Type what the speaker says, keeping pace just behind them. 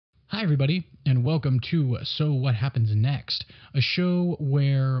Hi, everybody, and welcome to So What Happens Next, a show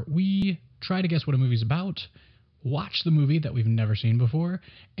where we try to guess what a movie's about, watch the movie that we've never seen before,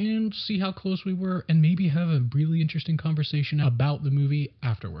 and see how close we were, and maybe have a really interesting conversation about the movie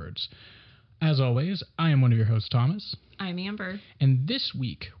afterwards. As always, I am one of your hosts, Thomas. I'm Amber. And this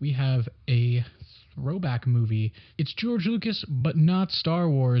week, we have a throwback movie. It's George Lucas, but not Star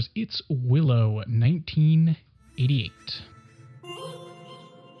Wars. It's Willow, 1988.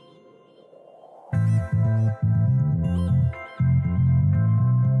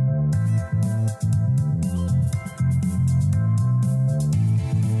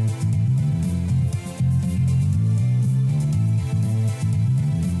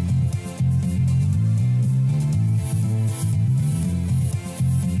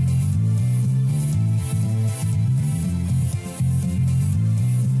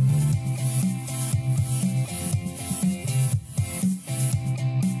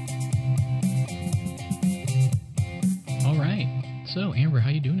 So, Amber,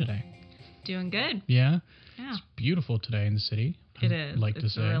 how you doing today? Doing good. Yeah? Yeah. It's beautiful today in the city. It is.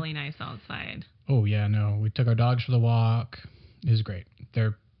 It's really nice outside. Oh, yeah, no. We took our dogs for the walk. It was great.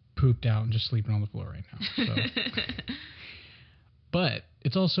 They're pooped out and just sleeping on the floor right now. So. But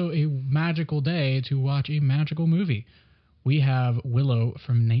it's also a magical day to watch a magical movie. We have Willow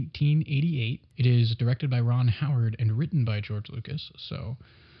from 1988. It is directed by Ron Howard and written by George Lucas. So,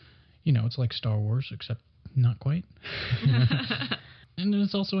 you know, it's like Star Wars, except not quite. And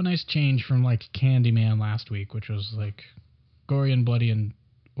it's also a nice change from like Candyman last week, which was like gory and bloody and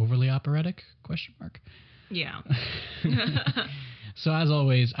overly operatic, ? Yeah. So as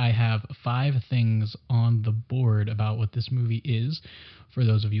always, I have 5 things on the board about what this movie is. For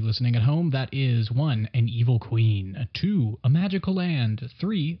those of you listening at home, that is 1, an evil queen, 2, a magical land,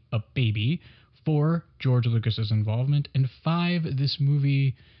 3, a baby, 4, George Lucas's involvement, and 5, this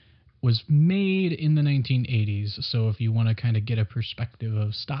movie was made in the 1980s, so if you want to kind of get a perspective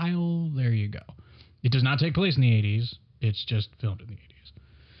of style, there you go. It does not take place in the 80s, it's just filmed in the 80s.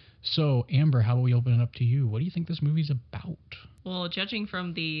 So, Amber, how about we open it up to you? What do you think this movie's about? Well, judging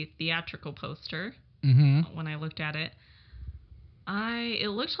from the theatrical poster, when I looked at it, it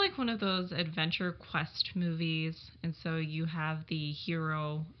looked like one of those adventure quest movies, and so you have the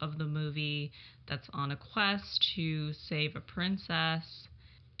hero of the movie that's on a quest to save a princess.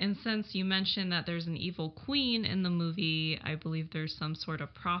 And since you mentioned that there's an evil queen in the movie, I believe there's some sort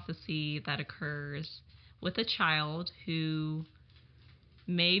of prophecy that occurs with a child who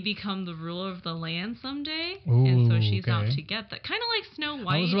may become the ruler of the land someday. Ooh, and so she's okay. out to get that. Kind of like Snow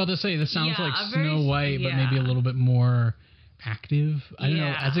White. I was about to say, this sounds like Snow White, but yeah. maybe a little bit more active. I don't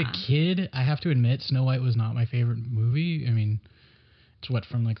know. As a Yeah. kid, I have to admit, Snow White was not my favorite movie. I mean, it's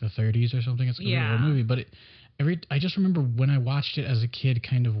from like the 30s or something. It's a really old movie, but I just remember when I watched it as a kid,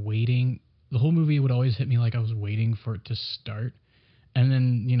 kind of waiting. The whole movie would always hit me like I was waiting for it to start. And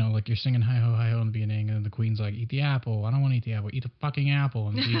then, you know, like you're singing hi ho in the beginning, and then the queen's like, eat the apple. I don't want to eat the apple. Eat the fucking apple.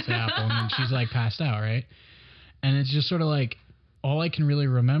 And she eats the apple. And then she's like passed out, right? And it's just sort of like, all I can really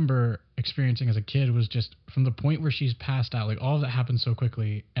remember experiencing as a kid was just from the point where she's passed out, like all of that happens so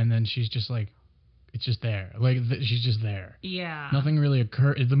quickly. And then she's just like, it's just there. Like, she's just there. Yeah. Nothing really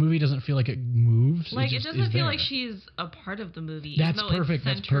occurs. The movie doesn't feel like it moves. Like, it doesn't feel like she's a part of the movie. That's perfect.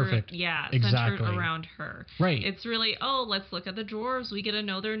 That's perfect. Yeah, exactly. Centered around her. Right. It's really, let's look at the dwarves. We get to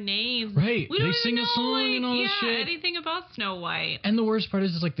know their names. Right. We don't they sing know, a song and all this shit. Anything about Snow White. And the worst part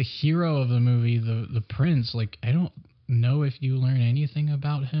is like the hero of the movie, the prince, like, I don't know if you learn anything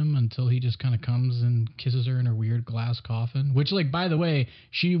about him until he just kind of comes and kisses her in her weird glass coffin, which, like, by the way,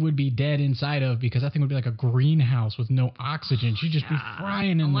 she would be dead inside of, because that thing would be like a greenhouse with no oxygen. She'd just be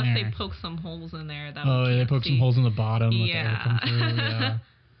frying in Unless there. Unless they poke some holes in there. They poke some holes in the bottom. Let the air come through. Yeah.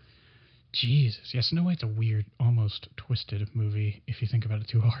 Jesus. Yeah, Snow White's a weird, almost twisted movie if you think about it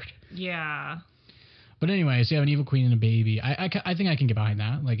too hard. Yeah. But anyways, you have an evil queen and a baby. I think I can get behind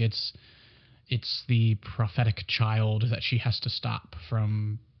that. Like, it's the prophetic child that she has to stop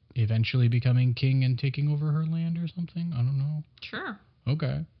from eventually becoming king and taking over her land or something. I don't know. Sure.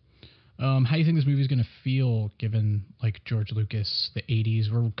 Okay. How do you think this movie is going to feel given, like, George Lucas, the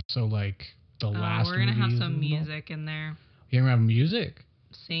 80s? We're so, like, the last we're going to have some movies music in there. You're going to have music?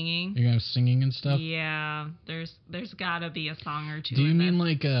 Singing. You're going to have singing and stuff? Yeah. There's got to be a song or two. Do you mean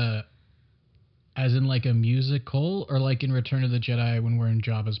like as in like a musical, or like in Return of the Jedi when we're in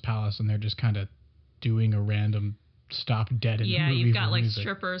Jabba's palace and they're just kind of doing a random stop dead in the movie? Yeah, you've got like music.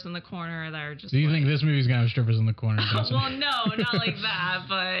 Strippers in the corner that are just. Do you think this movie's gonna have strippers in the corner? Well, no, not like that,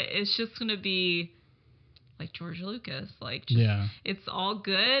 but it's just gonna be like George Lucas. Like, just, it's all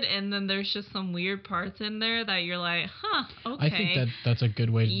good, and then there's just some weird parts in there that you're like, huh, okay. I think that's a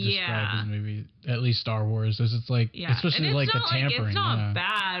good way to describe this movie, at least Star Wars, is it's like, especially it's like the tampering. It's not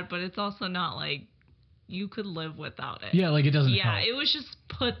bad, but it's also not like you could live without it. Yeah, like it doesn't help. It was just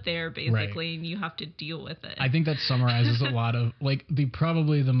put there basically, and you have to deal with it. I think that summarizes a lot of like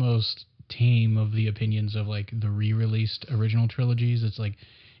probably the most tame of the opinions of like the re-released original trilogies. It's like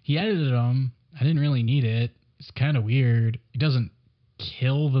he edited them. I didn't really need it. It's kind of weird. It doesn't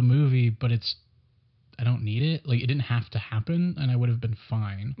kill the movie, but I don't need it. Like, it didn't have to happen, and I would have been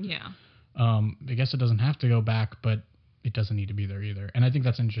fine. Yeah. I guess it doesn't have to go back, but it doesn't need to be there either. And I think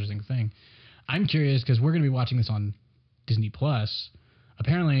that's an interesting thing. I'm curious because we're going to be watching this on Disney Plus.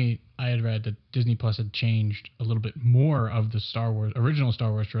 Apparently, I had read that Disney Plus had changed a little bit more of the original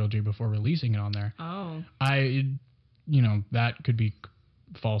Star Wars trilogy before releasing it on there. Oh. That could be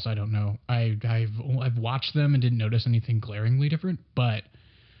false. I don't know. I've watched them and didn't notice anything glaringly different, but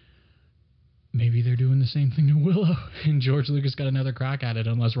maybe they're doing the same thing to Willow and George Lucas got another crack at it,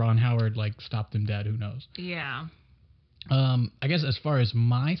 unless Ron Howard like stopped him dead. Who knows? Yeah. I guess as far as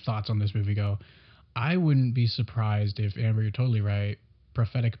my thoughts on this movie go, I wouldn't be surprised if, Amber, you're totally right,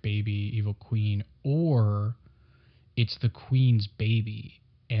 prophetic baby, evil queen, or it's the queen's baby.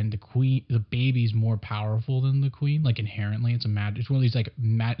 And the baby's more powerful than the queen, like inherently. It's one of these like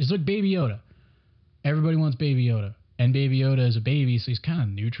it's like Baby Yoda. Everybody wants Baby Yoda, and Baby Yoda is a baby, so he's kind of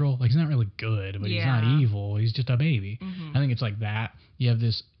neutral. Like, he's not really good, but he's not evil. He's just a baby. Mm-hmm. I think it's like that. You have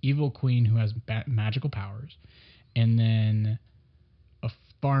this evil queen who has magical powers, and then a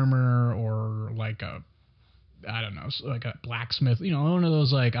farmer or like I don't know, like a blacksmith. One of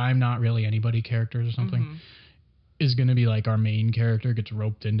those like I'm not really anybody characters or something. Mm-hmm. Is going to be like our main character gets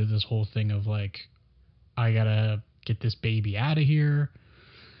roped into this whole thing of like, I gotta get this baby out of here.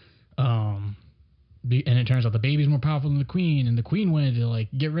 And it turns out the baby's more powerful than the queen, and the queen wanted to like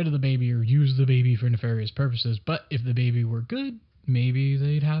get rid of the baby or use the baby for nefarious purposes. But if the baby were good, maybe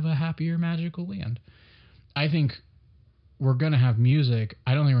they'd have a happier magical land. I think we're going to have music.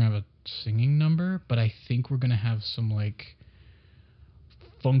 I don't think we're going to have a singing number, but I think we're going to have some like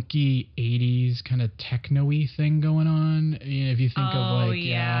funky 80s kind of techno-y thing going on. If you think of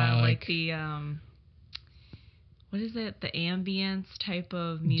like the what is it, the ambience type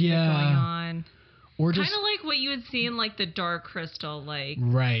of music going on, or just kind of like what you would see in like the Dark Crystal, like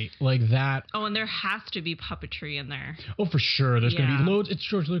right, like that. Oh, and there has to be puppetry in there. Oh, for sure. There's gonna be loads. It's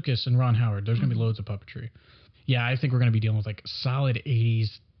George Lucas and Ron Howard. There's gonna be loads of puppetry. Yeah, I think we're gonna be dealing with like solid 80s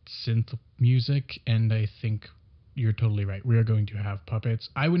synth music, and I think you're totally right. We are going to have puppets.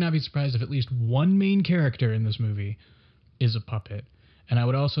 I would not be surprised if at least one main character in this movie is a puppet. And I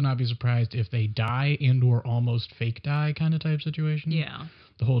would also not be surprised if they die and or almost fake die kind of type situation. Yeah.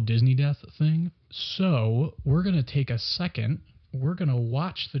 The whole Disney death thing. So we're going to take a second. We're going to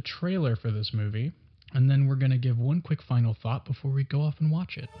watch the trailer for this movie. And then we're going to give one quick final thought before we go off and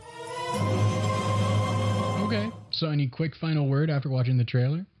watch it. Okay. So any quick final word after watching the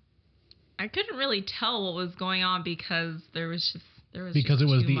trailer? I couldn't really tell what was going on because there was because it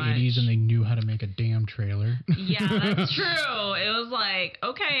was the much. 80s and they knew how to make a damn trailer. Yeah, that's true. It was like,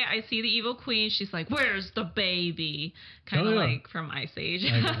 okay, I see the evil queen. She's like, where's the baby? Kind of like from Ice Age.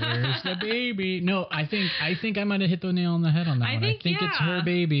 Like, where's the baby? No, I think I might have hit the nail on the head on that one. I think it's her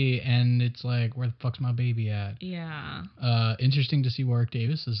baby, and it's like, where the fuck's my baby at? Yeah. Interesting to see Warwick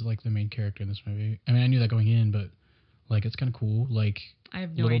Davis is like the main character in this movie. I mean, I knew that going in, but like, it's kind of cool. Like, I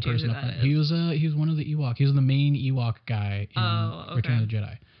have no idea who that is. He was one of the Ewok. He was the main Ewok guy in Return of the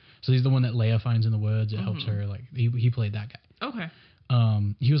Jedi. So he's the one that Leia finds in the woods. It helps her. Like, he played that guy. Okay.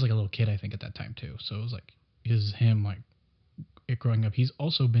 He was like a little kid, I think, at that time too. So it was like him like growing up. He's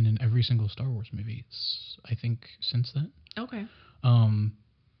also been in every single Star Wars movie, I think, since then. Okay. And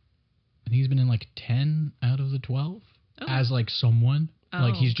he's been in like 10 out of the 12 as like someone.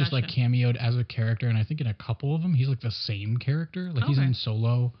 Like, he's just, like, cameoed as a character, and I think in a couple of them, he's, like, the same character. Like, he's in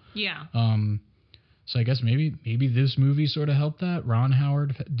Solo. Yeah. So I guess maybe this movie sort of helped that. Ron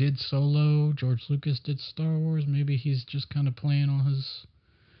Howard did Solo. George Lucas did Star Wars. Maybe he's just kind of playing all his,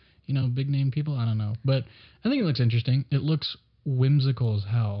 big-name people. I don't know. But I think it looks interesting. It looks whimsical as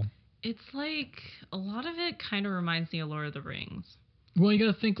hell. It's, like, a lot of it kind of reminds me of Lord of the Rings. Well, you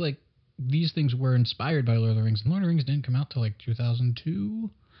got to think, like, these things were inspired by Lord of the Rings, and Lord of the Rings didn't come out till like 2002.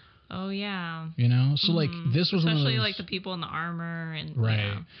 Oh yeah. So like this was especially one of those, like the people in the armor and right.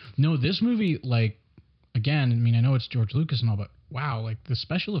 Yeah. No, this movie, like, again, I mean, I know it's George Lucas and all, but wow, like the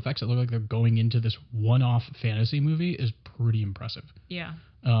special effects that look like they're going into this one-off fantasy movie is pretty impressive. Yeah.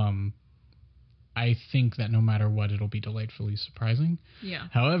 I think that no matter what, it'll be delightfully surprising. Yeah.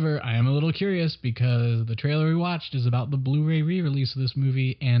 However, I am a little curious because the trailer we watched is about the Blu-ray re-release of this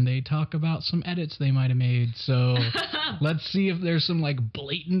movie, and they talk about some edits they might have made. So let's see if there's some like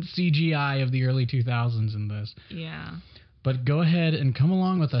blatant CGI of the early 2000s in this. Yeah. But go ahead and come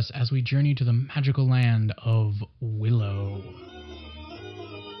along with us as we journey to the magical land of Willow.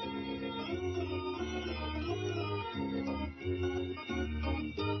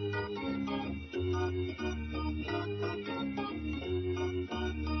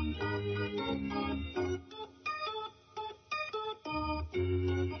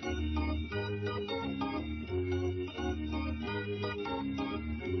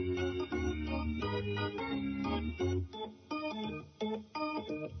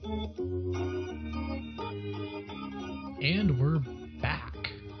 And we're back.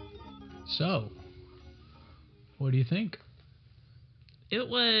 So, what do you think? It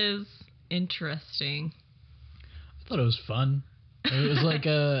was interesting. I thought it was fun. It was like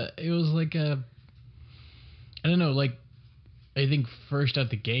a, I don't know, like, I think first at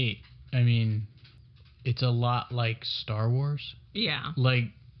the gate, I mean, it's a lot like Star Wars. Yeah.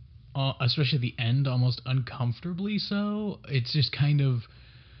 Like, especially the end, almost uncomfortably so. It's just kind of,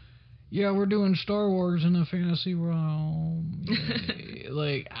 yeah, we're doing Star Wars in a fantasy realm.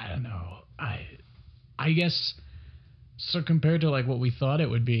 Like, I don't know. I guess, so compared to, like, what we thought it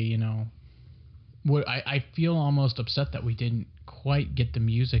would be, you know, what I feel almost upset that we didn't quite get the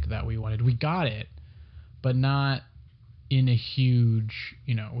music that we wanted. We got it, but not in a huge,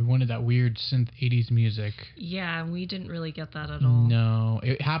 you know, we wanted that weird synth 80s music. Yeah, we didn't really get that at all. No,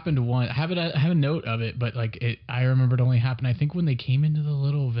 it happened once. I have a note of it, but like I remember it only happened, I think, when they came into the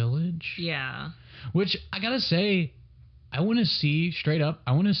little village. Yeah. Which I gotta say, I want to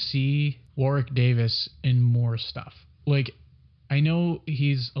see Warwick Davis in more stuff. Like, I know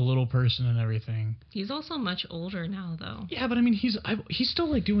he's a little person and everything. He's also much older now, though. Yeah, but I mean, he's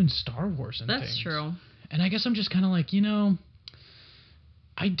still like doing Star Wars and things. That's true. And I guess I'm just kind of like, you know,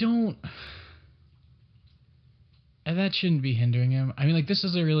 that shouldn't be hindering him. I mean, like, this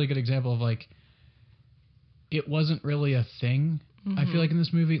is a really good example of, like, it wasn't really a thing, I feel like, in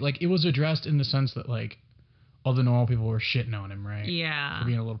this movie. Like, it was addressed in the sense that, like, all the normal people were shitting on him, right? Yeah. For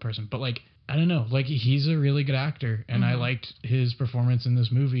being a little person. But, like, I don't know. Like, he's a really good actor, and I liked his performance in this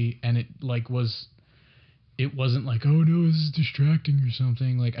movie, and it, like, it wasn't like, oh no, this is distracting or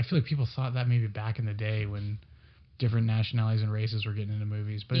something. Like, I feel like people thought that maybe back in the day when different nationalities and races were getting into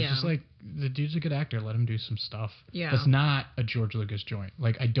movies. But it's just like, the dude's a good actor. Let him do some stuff. Yeah. That's not a George Lucas joint.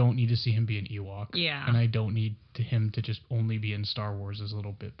 Like, I don't need to see him be an Ewok. Yeah. And I don't need him to just only be in Star Wars as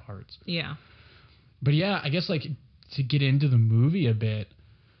little bit parts. Yeah. But yeah, I guess, like, to get into the movie a bit,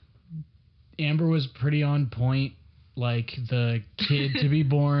 Amber was pretty on point. Like, the kid to be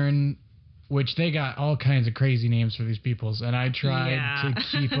born, which they got all kinds of crazy names for these peoples, and I tried to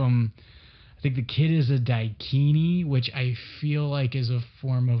keep them. I think the kid is a daikini, which I feel like is a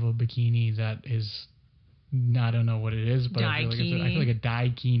form of a bikini that is, I don't know what it is, but I feel like a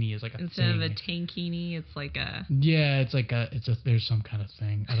daikini is like a instead thing. of a tankini, it's like a... Yeah, it's like there's some kind of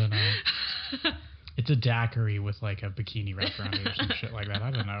thing. I don't know. It's a daiquiri with like a bikini wrapped around it or some shit like that.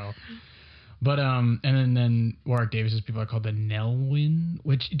 I don't know. But and then Warwick Davis's people are called the Nelwyn,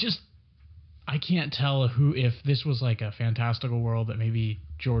 which just, I can't tell if this was like a fantastical world that maybe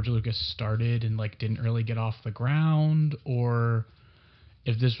George Lucas started and like didn't really get off the ground, or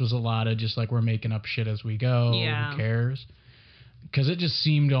if this was a lot of just like, we're making up shit as we go. Yeah. Who cares? Because it just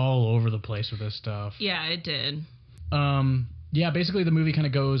seemed all over the place with this stuff. Yeah, it did. Yeah, basically the movie kind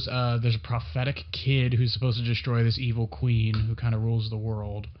of goes, there's a prophetic kid who's supposed to destroy this evil queen who kind of rules the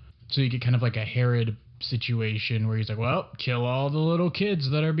world. So you get kind of like a Herod situation where he's like, well, kill all the little kids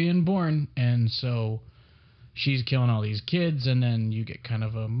that are being born. And so she's killing all these kids, and then you get kind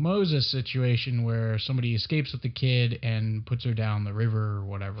of a Moses situation where somebody escapes with the kid and puts her down the river or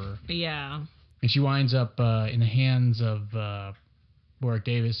whatever. Yeah. And she winds up in the hands of Warwick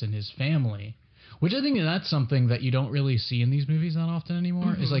Davis and his family. Which I think that's something that you don't really see in these movies that often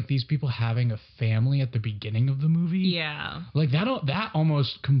anymore, is like these people having a family at the beginning of the movie. Yeah. Like that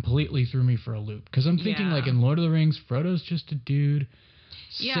almost completely threw me for a loop. Because I'm thinking like in Lord of the Rings, Frodo's just a dude.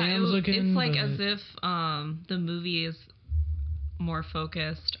 Yeah, Sam's it's like as if the movie is more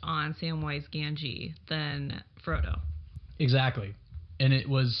focused on Samwise Gamgee than Frodo. Exactly. And it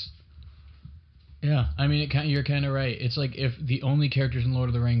was... Yeah, I mean, you're kind of right. It's like if the only characters in Lord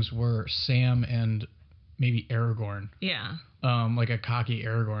of the Rings were Sam and maybe Aragorn. Yeah. Like a cocky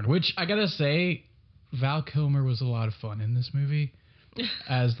Aragorn, which I gotta say, Val Kilmer was a lot of fun in this movie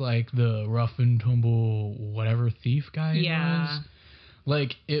as like the rough and tumble whatever thief guy was.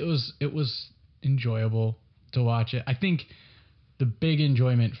 Like it was enjoyable to watch it. I think the big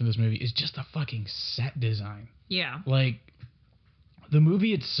enjoyment from this movie is just the fucking set design. Yeah. Like, the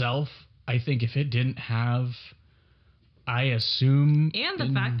movie itself, I think if it didn't have, I assume... And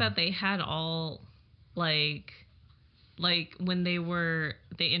the fact that they had all, like when they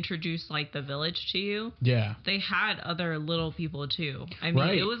introduced like the village to you. Yeah. They had other little people too. I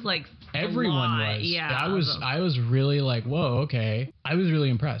mean, it was like everyone was. Yeah. I was really like, whoa, okay. I was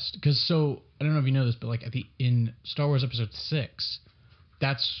really impressed because I don't know if you know this, but like in Star Wars Episode 6,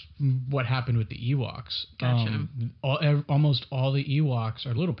 that's what happened with the Ewoks. Gotcha. Almost all the Ewoks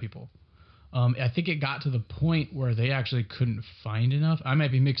are little people. I think it got to the point where they actually couldn't find enough. I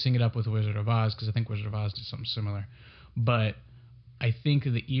might be mixing it up with Wizard of Oz because I think Wizard of Oz did something similar. But I think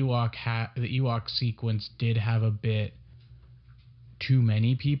the Ewok sequence did have a bit too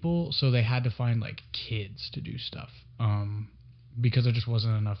many people, so they had to find like kids to do stuff because there just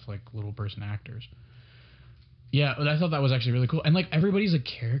wasn't enough like little person actors. Yeah, I thought that was actually really cool. And like everybody's a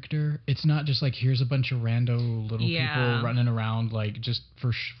character. It's not just like here's a bunch of rando little people running around like just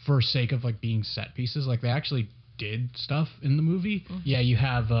for sake of like being set pieces. Like they actually did stuff in the movie. Mm-hmm. Yeah, you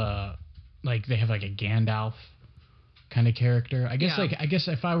have like they have like a Gandalf kind of character. I guess I guess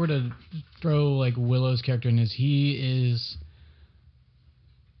if I were to throw like Willow's character in he is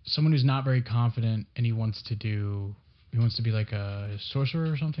someone who's not very confident and he wants to be like a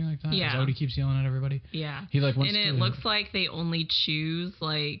sorcerer or something like that. Yeah. Is that what he keeps yelling at everybody? Yeah. He like wants and it looks like they only choose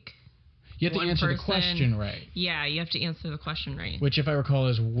like you have to answer the question right. Yeah, you have to answer the question right. Which if I recall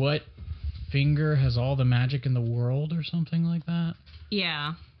is what finger has all the magic in the world or something like that.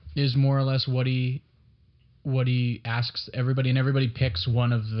 Yeah. Is more or less what he asks everybody, and everybody picks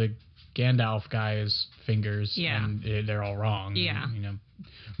one of the Gandalf guy's fingers, and they're all wrong. Yeah. And, you know,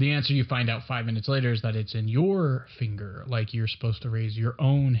 the answer you find out 5 minutes later is that it's in your finger. Like you're supposed to raise your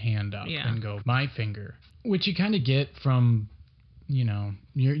own hand up and go, my finger, which you kind of get from, you know,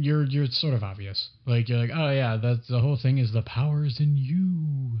 you're sort of obvious. Like you're like, oh yeah, that's the whole thing is the power is in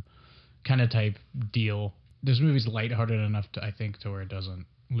you, kind of type deal. This movie's lighthearted enough to I think to where it doesn't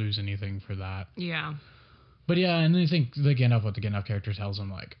lose anything for that. Yeah. But yeah, and I think what the Gandalf character tells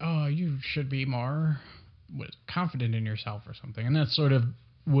him, like, oh, you should be more confident in yourself or something. And that's sort of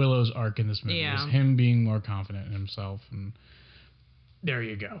Willow's arc in this movie, is him being more confident in himself. And there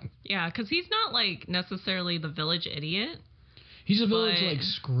you go. Yeah, because he's not, like, necessarily the village idiot. He's a village, like,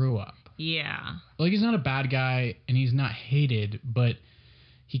 screw-up. Yeah. Like, he's not a bad guy, and he's not hated, but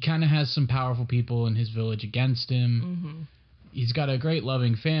he kind of has some powerful people in his village against him. Mm-hmm. He's got a great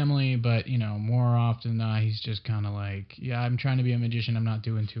loving family, but, you know, more often than not, he's just kind of like, yeah, I'm trying to be a magician. I'm not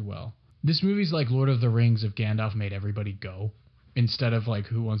doing too well. This movie's like Lord of the Rings if Gandalf made everybody go. Instead of, like,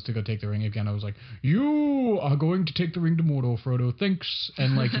 who wants to go take the ring? If Gandalf was like, you are going to take the ring to Mordor, Frodo. Thanks.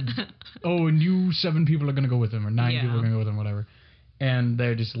 And, like, oh, and you 7 people are going to go with him, or 9 people are going to go with him, whatever. And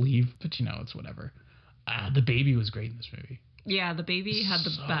they just leave. But, you know, it's whatever. The baby was great in this movie. Yeah, the baby had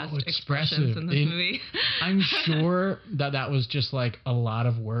the best expressions in this movie. I'm sure that was just like a lot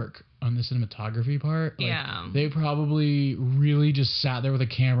of work on the cinematography part. Like, they probably really just sat there with a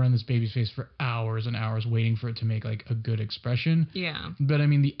camera in this baby's face for hours and hours waiting for it to make like a good expression. Yeah. But I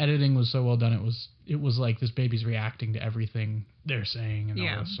mean, the editing was so well done. It was like this baby's reacting to everything they're saying and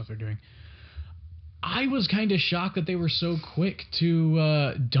all the stuff they're doing. I was kind of shocked that they were so quick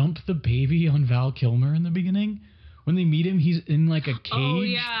to dump the baby on Val Kilmer in the beginning. When they meet him, he's in like a cage. Oh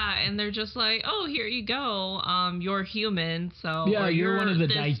yeah, and they're just like, "Oh, here you go. You're human, so yeah, you're one of the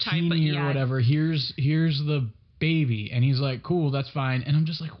Daikini or whatever. Here's the baby," and he's like, "Cool, that's fine." And I'm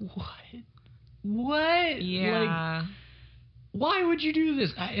just like, "What? Yeah. Like, why would you do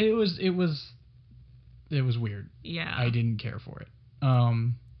this?" It was weird. Yeah, I didn't care for it.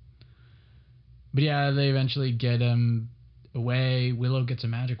 But yeah, they eventually get him away. Willow gets a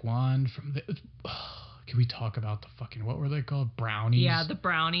magic wand from the. Can we talk about the fucking, what were they called? Brownies? Yeah, the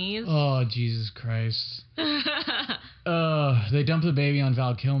brownies. Oh, Jesus Christ. They dump the baby on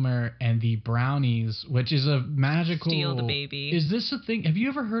Val Kilmer, and the brownies, which is a magical... Steal the baby. Is this a thing? Have you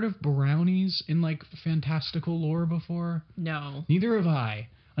ever heard of brownies in, like, fantastical lore before? No. Neither have I.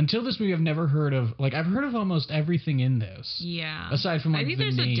 Until this movie, I've never heard of... Like, I've heard of almost everything in this. Yeah. Aside from, like, the names. I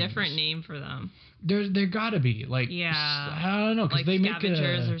think there's a different name for them. There gotta be. Like, yeah. I don't know, because like they make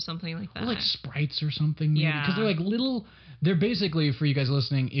scavengers or something like that. Or like sprites or something. Maybe. Yeah. Because they're like little... They're basically, for you guys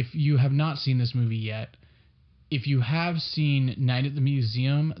listening, if you have not seen this movie yet, if you have seen Night at the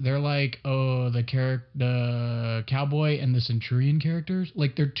Museum, they're like, the cowboy and the centurion characters.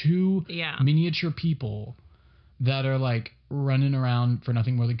 Like, they're two miniature people that are, like, running around for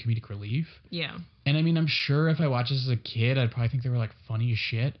nothing more than comedic relief. Yeah. And, I mean, I'm sure if I watched this as a kid, I'd probably think they were, like, funny as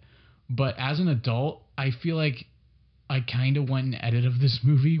shit. But as an adult, I feel like I kind of want an edit of this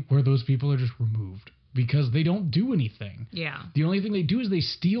movie where those people are just removed because they don't do anything. Yeah. The only thing they do is they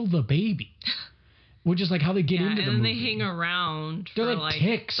steal the baby. Which is like how they get into the movie. And then they hang around. They're like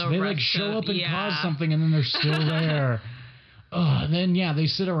ticks. They like show up and cause something and then they're still there. And then, they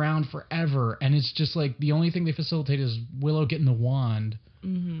sit around forever. And it's just like the only thing they facilitate is Willow getting the wand,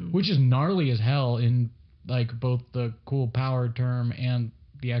 which is gnarly as hell in like both the cool power term and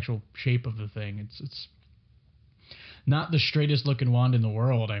the actual shape of the thing. It's not the straightest looking wand in the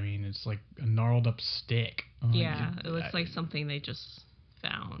world. I mean, it's like a gnarled up stick. It looks like something they just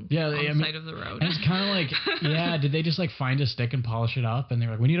found on the side of the road. And it's kind of like, did they just like find a stick and polish it up? And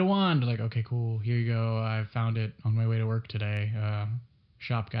they're like, we need a wand. They're like, okay, cool. Here you go. I found it on my way to work today.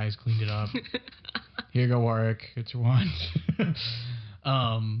 Shop guys cleaned it up. Here you go, Warwick. It's your wand.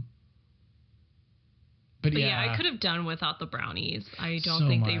 But I could have done without the brownies. I don't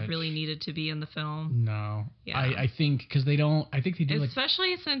think they really needed to be in the film. No. Yeah. I think because they don't. I think they do.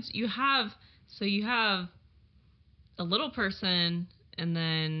 Especially since you have a little person. And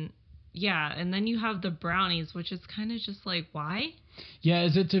then you have the brownies, which is kind of just like, why? Yeah,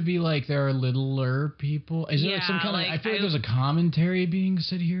 is it to be like there are littler people? Is there like some kind of... I feel like there's a commentary being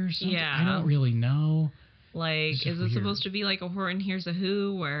said here or something. Yeah. I don't really know. Like, is it supposed to be like a Horton Hears a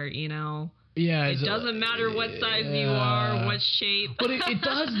Who where, it doesn't matter what size you are, what shape. But it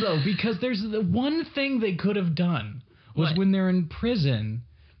does, though, because there's the one thing they could have done was when they're in prison...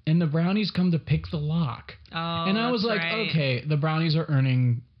 And the brownies come to pick the lock. Oh, and I was like, okay, the brownies are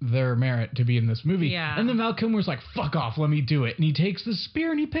earning their merit to be in this movie. Yeah. And then Val Kilmer's like, fuck off, let me do it. And he takes the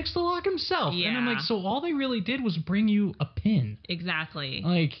spear and he picks the lock himself. Yeah. And I'm like, so all they really did was bring you a pin. Exactly.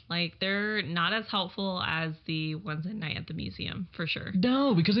 Like they're not as helpful as the ones at Night at the Museum, for sure.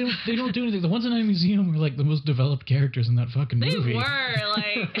 No, because they don't do anything. The ones at Night at the Museum were like the most developed characters in that fucking movie. They were,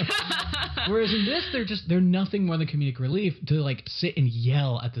 like... Whereas in this, they're nothing more than comedic relief to like sit and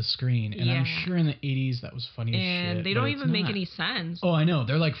yell at the screen. And I'm sure in the 80s that was funny as shit. And they don't even make any sense. Oh, I know.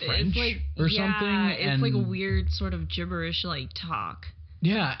 They're like French or something. Yeah, it's like a weird sort of gibberish like talk.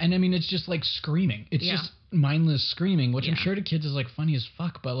 Yeah, and I mean it's just like screaming. It's just mindless screaming, which I'm sure to kids is like funny as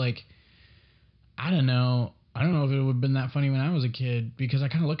fuck, but like I don't know if it would have been that funny when I was a kid because I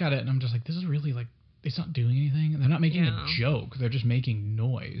kind of look at it and I'm just like this is really like it's not doing anything. They're not making a joke. They're just making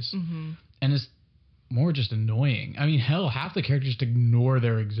noise. Mm-hmm. And it's more just annoying. I mean, hell, half the characters just ignore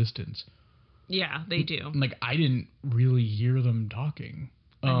their existence. Yeah, they do. Like I didn't really hear them talking.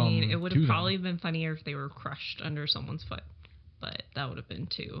 I mean, it would have probably been funnier if they were crushed under someone's foot, but that would have been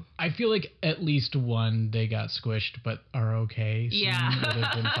two. I feel like at least one they got squished but are okay. Yeah. Would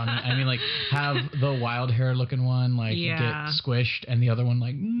have been funny. I mean, like have the wild hair looking one like get squished and the other one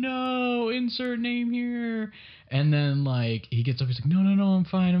like no insert name here, and then like he gets up he's like no I'm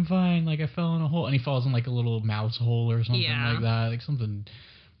fine like I fell in a hole and he falls in like a little mouse hole or something like that, like something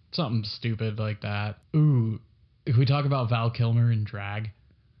stupid like that. Ooh, if we talk about Val Kilmer in drag.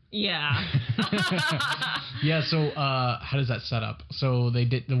 Yeah. Yeah, so how does that set up? So they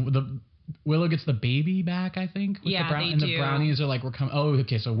did the Willow gets the baby back, I think. With yeah, they and do. The brownies are like, we're coming. Oh,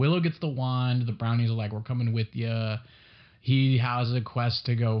 okay. So Willow gets the wand. The brownies are like, we're coming with you. He has a quest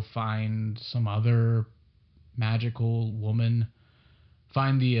to go find some other magical woman.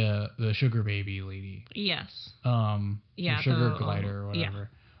 Find the sugar baby lady. Yes. The sugar glider or whatever.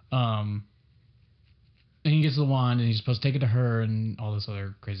 Yeah. And he gets the wand, and he's supposed to take it to her and all this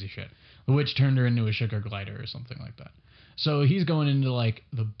other crazy shit. The witch turned her into a sugar glider or something like that. So he's going into, like,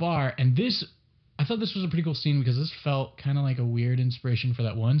 the bar. And I thought this was a pretty cool scene because this felt kind of like a weird inspiration for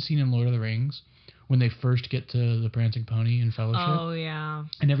that one scene in Lord of the Rings when they first get to the Prancing Pony in Fellowship. Oh, yeah.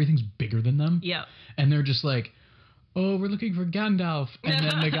 And everything's bigger than them. Yep. And they're just like, oh, we're looking for Gandalf. And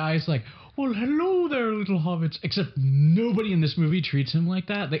then the guy's like, well, hello there, little hobbits. Except nobody in this movie treats him like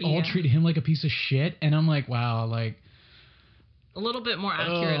that. They all treat him like a piece of shit. And I'm like, wow, like... A little bit more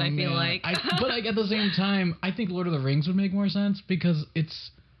accurate, I feel like. But like at the same time, I think Lord of the Rings would make more sense because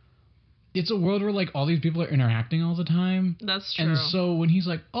it's a world where like all these people are interacting all the time. That's true. And so when he's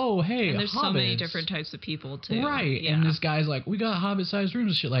like, oh, hey, and there's hobbits. So many different types of people too. Right. Yeah. And this guy's like, we got hobbit-sized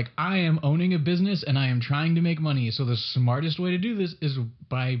rooms and shit. Like, I am owning a business and I am trying to make money. So the smartest way to do this is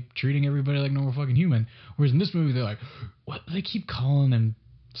by treating everybody like normal fucking human. Whereas in this movie, they're like, what? They keep calling him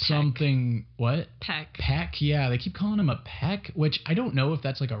something. What? Peck. Peck. Yeah. They keep calling him a peck, which I don't know if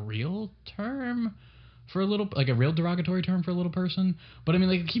that's like a real term. For a little, like a real derogatory term for a little person. But I mean,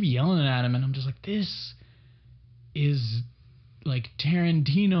 like, I keep yelling at him, and I'm just like, this is like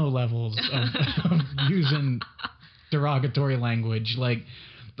Tarantino levels of using derogatory language. Like,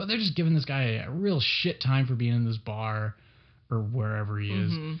 but they're just giving this guy a real shit time for being in this bar or wherever he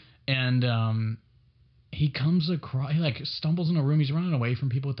is. And he comes across, he like stumbles in a room. He's running away from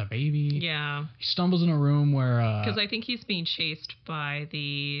people with the baby. Yeah. He stumbles in a room where because I think he's being chased by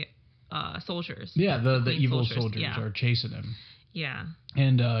the soldiers. Yeah, the evil soldiers are chasing him. Yeah.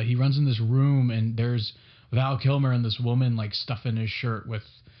 And he runs in this room, and there's Val Kilmer and this woman like stuffing his shirt with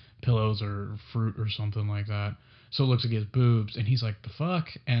pillows or fruit or something like that. So it looks like his boobs, and he's like, the fuck?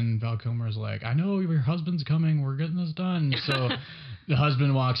 And Val Kilmer's like, I know your husband's coming, we're getting this done. So the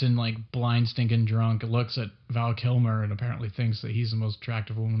husband walks in like blind, stinking drunk, looks at Val Kilmer, and apparently thinks that he's the most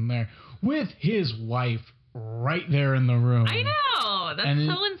attractive woman there, with his wife right there in the room. I know! That's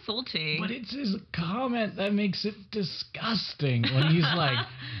so insulting. But it's his comment that makes it disgusting. When he's like,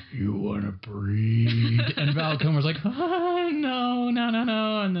 you want to breed? And Val Kilmer's like, oh, no.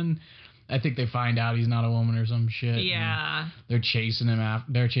 And then I think they find out he's not a woman or some shit. Yeah. They're chasing him.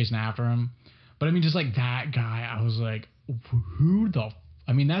 They're chasing after him. But I mean, just like that guy, I was like, who the?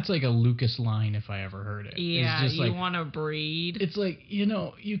 I mean, that's like a Lucas line if I ever heard it. Yeah, it's just you want to breed. It's like,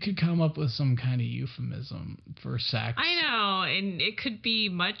 you could come up with some kind of euphemism for sex. I know, and it could be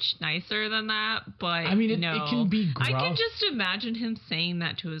much nicer than that, but I mean, it can be gross. I can just imagine him saying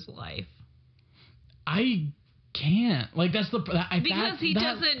that to his wife. I can't. Like, that's because he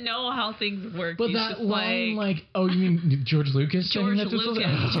doesn't know how things work. But he's that just line, like, oh, you mean George Lucas? George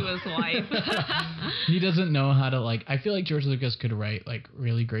Lucas to his wife. He doesn't know how to, like, I feel like George Lucas could write, like,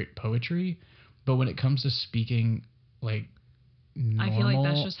 really great poetry, but when it comes to speaking, like, normal, I feel like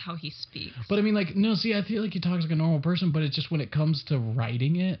that's just how he speaks. But I mean, like, no, see, I feel like he talks like a normal person, but it's just when it comes to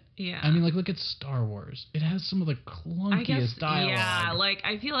writing it. Yeah. I mean, like, look at Star Wars. It has some of the clunkiest dialogue. Yeah, like,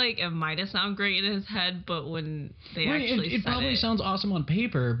 I feel like it might have sounded great in his head, but when they actually it probably sounds awesome on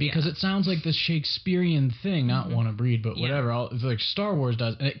paper because it sounds like this Shakespearean thing, not want to breed, but whatever. It's like Star Wars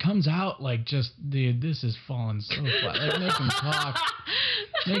does, and it comes out like just, dude, this is falling so flat. Like,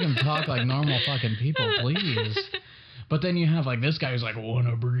 make him talk like normal fucking people, please. But then you have, like, this guy who's like,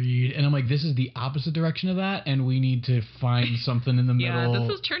 wanna breed. And I'm like, this is the opposite direction of that, and we need to find something in the middle. Yeah,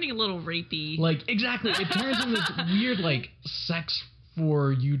 this is turning a little rapey. Like, exactly. It turns into this weird, like, sex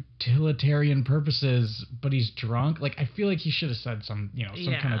for utilitarian purposes, but he's drunk. Like, I feel like he should have said some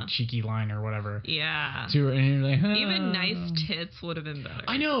kind of cheeky line or whatever. Yeah. To her, and you're like, even nice tits would have been better.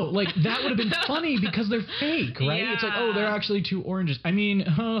 I know, like, that would have been funny because they're fake, right? Yeah. It's like, oh, they're actually two oranges. I mean,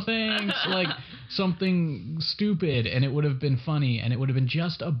 oh, thanks. Like, something stupid, and it would have been funny, and it would have been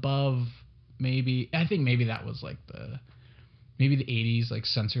just above maybe, I think maybe that was like maybe the 80s, like,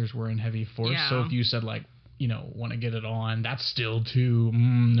 censors were in heavy force. Yeah. So if you said, like, want to get it on, that's still too,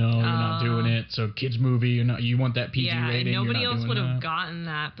 no, you're not doing it. So kids movie, you want that PG rating. Yeah, nobody else would have gotten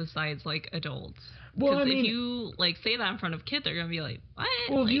that besides, like, adults. Well, I mean, if you, like, say that in front of kids, they're gonna be like, what?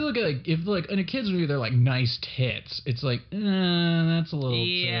 Well, if you look at, like, in a kid's movie, they're like nice tits. It's like, that's a little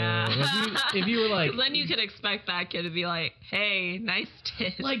too. If you were like, then you could expect that kid to be like, hey, nice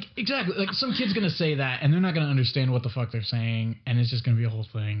tits. Like, exactly. Like, some kid's gonna say that, and they're not gonna understand what the fuck they're saying, and it's just gonna be a whole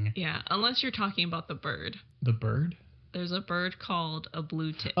thing. Yeah, unless you're talking about the bird. The bird? There's a bird called a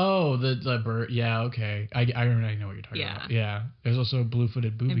blue tit. Oh, the bird. Yeah, okay. I know what you're talking about. Yeah. There's also a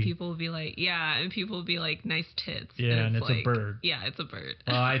blue-footed booby. And people will be like, nice tits. Yeah, and it's like, a bird. Yeah, it's a bird.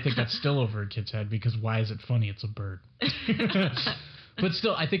 Well, I think that's still over a kid's head because why is it funny? It's a bird. But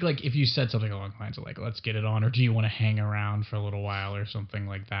still, I think, like, if you said something along the lines of, like, let's get it on, or do you want to hang around for a little while or something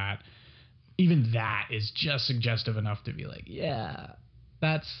like that, even that is just suggestive enough to be like, yeah,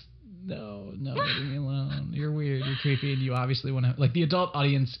 that's... No, leave me alone. You're weird, you're creepy, and you obviously want to... Like, the adult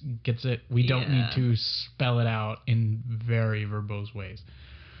audience gets it. We don't need to spell it out in very verbose ways.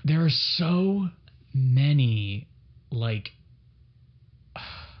 There are so many, like...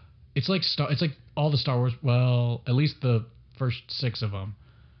 It's like all the Star Wars... Well, at least the first 6 of them.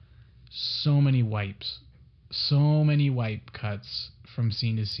 So many wipes. So many wipe cuts from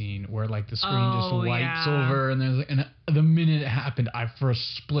scene to scene where, like, the screen just wipes over, and there's, like, and the minute it happened, for a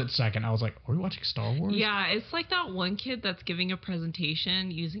split second I was like, are we watching Star Wars? Yeah, it's like that one kid that's giving a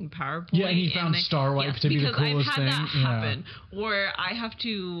presentation using PowerPoint. Yeah, and he found Star Wipe to be the coolest thing. Because I've had that happen where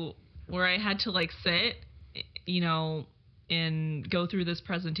I had to like sit, and go through this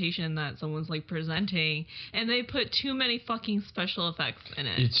presentation that someone's, like, presenting, and they put too many fucking special effects in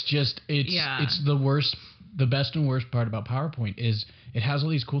it. It's the worst. The best and worst part about PowerPoint is it has all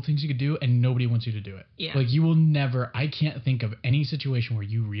these cool things you could do, and nobody wants you to do it. Yeah. Like, you will never... I can't think of any situation where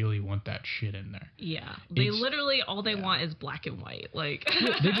you really want that shit in there. Yeah. They literally, all they want is black and white. Like...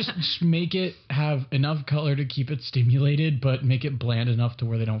 They just make it have enough color to keep it stimulated, but make it bland enough to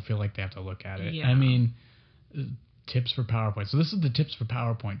where they don't feel like they have to look at it. Yeah. I mean... Tips for PowerPoint. So this is the Tips for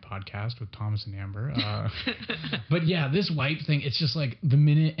PowerPoint podcast with Thomas and Amber. But yeah, this wipe thing, it's just like the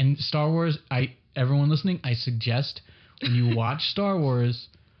minute, and Star Wars, everyone listening, I suggest when you watch Star Wars,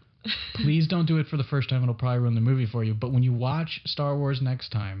 please don't do it for the first time. It'll probably ruin the movie for you. But when you watch Star Wars next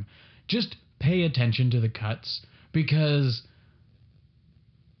time, just pay attention to the cuts, because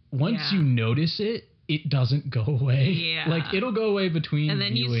once you notice it, it doesn't go away. Yeah. Like, it'll go away between viewings. And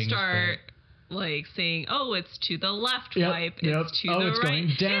then you start, like, saying, oh, it's to the left wipe. It's to the right. It's going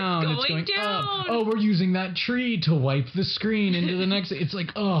down. It's going down. Up. Oh, we're using that tree to wipe the screen into the next. It's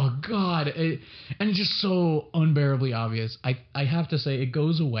like, oh, God. And it's just so unbearably obvious. I have to say, it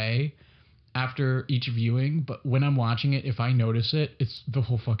goes away after each viewing. But when I'm watching it, if I notice it, it's the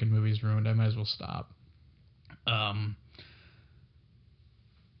whole fucking movie's ruined. I might as well stop.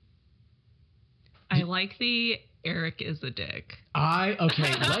 I like the Eric is a dick.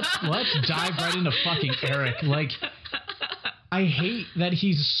 Okay, let's dive right into fucking Eric. Like, I hate that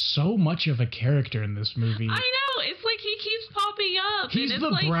he's so much of a character in this movie. I know, it's like he keeps popping up. He's and the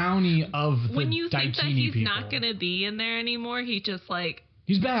like, brownie of the when you think that he's people. not gonna be in there anymore, he just like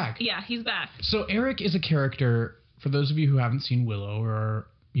he's back. Yeah, he's back. So Eric is a character, for those of you who haven't seen Willow or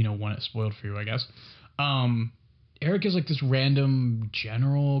want it spoiled for you, I guess. Eric is like this random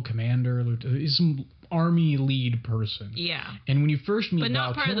general, commander, he's some army lead person. Yeah. And when you first meet But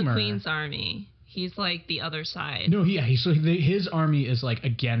not Val part Kilmer, of the Queen's army. He's like the other side. No, yeah. His army is like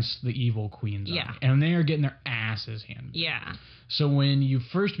against the evil Queen's army. And they are getting their asses handed. Yeah. So when you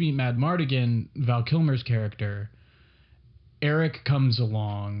first meet Mad Mardigan, Val Kilmer's character, Eric comes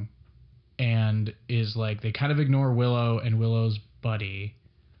along and is like, they kind of ignore Willow and Willow's buddy.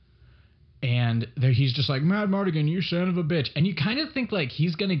 And he's just like, Mad Mardigan, you son of a bitch. And you kind of think like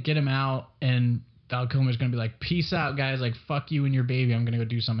he's going to get him out, and Val Kilmer's going to be like, peace out, guys. Like, fuck you and your baby. I'm going to go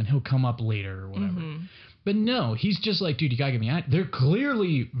do something. He'll come up later or whatever. Mm-hmm. But no, he's just like, dude, you got to get me out. They're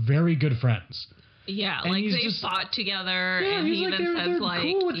clearly very good friends. Yeah, and like they fought together, and he even says like,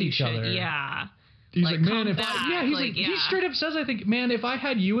 cool with each other. Yeah. He's like, man, he straight up says, I think, man, if I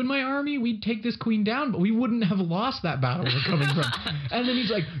had you in my army, we'd take this queen down, but we wouldn't have lost that battle we're coming from. And then he's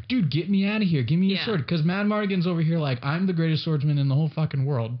like, dude, get me out of here. Give me a sword. Because Mad Mardigan's over here like, I'm the greatest swordsman in the whole fucking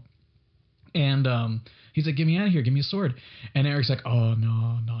world. And he's like, get me out of here. Give me a sword. And Eric's like, oh,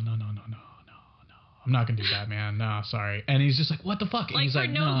 no. I'm not going to do that, man. No, sorry. And he's just like, what the fuck? And like, he's for like,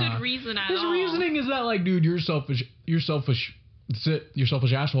 no good reason at His all. His reasoning is that, like, dude, you're selfish. That's it. You're a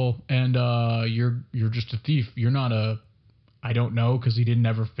selfish asshole, and you're just a thief. You're not a. I don't know, because he didn't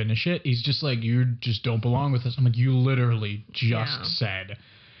ever finish it. He's just like, you just don't belong with us. I'm like, you literally just said.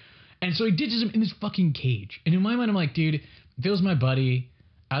 And so he ditches him in this fucking cage. And in my mind, I'm like, dude, if it was my buddy,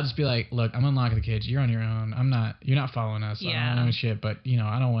 I'd just be like, look, I'm unlocking the cage. You're on your own. You're not following us. I don't know shit, but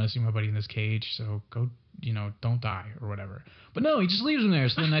I don't want to see my buddy in this cage. So go, don't die or whatever. But no, he just leaves him there.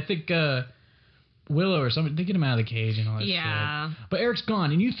 So then I think. Willow or somebody, they get him out of the cage and all that shit. But Eric's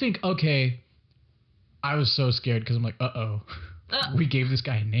gone, and you think, okay, I was so scared because I'm like, we gave this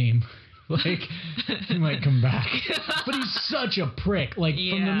guy a name. Like, he might come back. But he's such a prick. Like,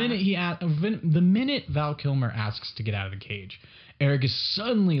 from the minute Val Kilmer asks to get out of the cage, Eric is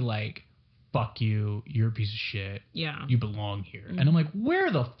suddenly like, fuck you, you're a piece of shit. Yeah. You belong here. Mm-hmm. And I'm like,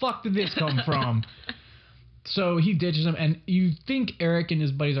 where the fuck did this come from? So he ditches him, and you think Eric and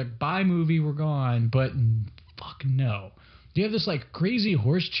his buddies are like, bye movie, we're gone, but fuck no. You have this like crazy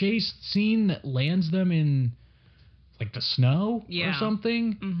horse chase scene that lands them in like the snow or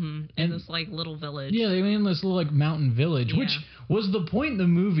something. Mm-hmm. In this like little village. Yeah, they land in this little like mountain village, which was the point in the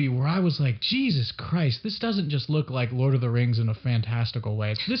movie where I was like, Jesus Christ, this doesn't just look like Lord of the Rings in a fantastical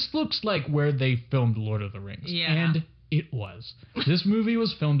way. This looks like where they filmed Lord of the Rings. Yeah. And it was. This movie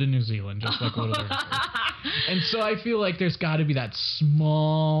was filmed in New Zealand, just like Lord of the Rings. And so I feel like there's got to be that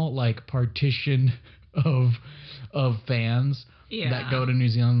small like partition of fans that go to New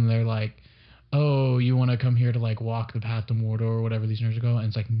Zealand, and they're like, oh, you want to come here to like walk the path to Mordor or whatever these nerds go? And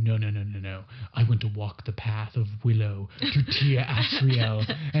it's like, no. I went to walk the path of Willow to Tia Asriel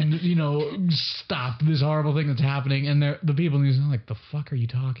and, stop this horrible thing that's happening. And the people in New Zealand are like, the fuck are you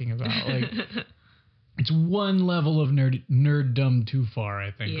talking about? Like, it's one level of nerddom too far,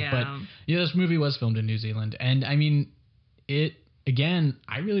 I think. Yeah. But this movie was filmed in New Zealand. And I mean, again,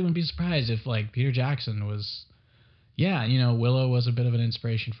 I really wouldn't be surprised if like Peter Jackson was, Willow was a bit of an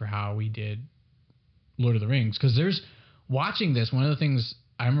inspiration for how we did Lord of the Rings. Because watching this, one of the things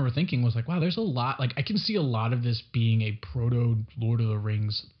I remember thinking was like, wow, there's a lot, like I can see a lot of this being a proto Lord of the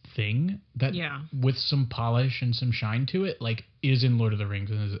Rings thing that with some polish and some shine to it, like is in Lord of the Rings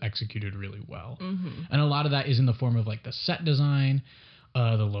and is executed really well. Mm-hmm. And a lot of that is in the form of like the set design,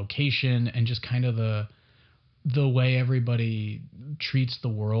 the location, and just kind of the the way everybody treats the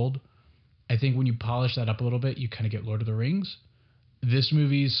world, I think when you polish that up a little bit, you kind of get Lord of the Rings. This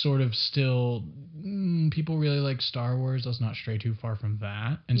movie is sort of still, people really like Star Wars. Let's not stray too far from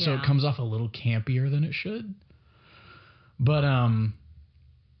that. And so it comes off a little campier than it should. But,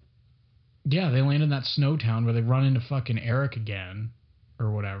 yeah, they land in that snow town where they run into fucking Eric again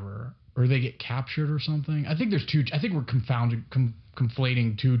or whatever. Or they get captured or something. I think we're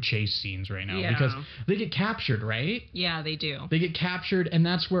conflating two chase scenes right now because they get captured, right? Yeah, they do. They get captured, and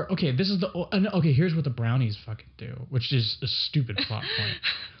that's where here's what the brownies fucking do, which is a stupid plot point.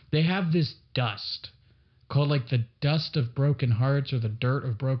 They have this dust called like the dust of broken hearts or the dirt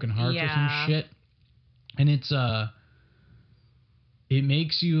of broken hearts or some shit, and it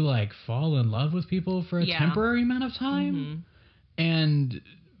makes you like fall in love with people for a temporary amount of time, and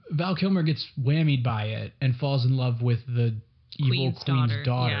Val Kilmer gets whammied by it and falls in love with the evil queen's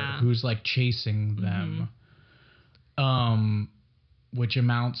daughter who's like chasing them. Which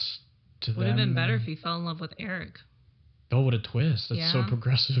amounts to would have been better if he fell in love with Eric. Oh, what a twist. That's so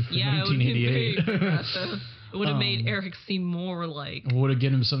progressive for 1988. It would have made Eric seem more like... Would have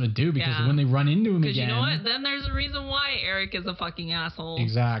given him something to do because when they run into him again... Because you know what? Then there's a reason why Eric is a fucking asshole.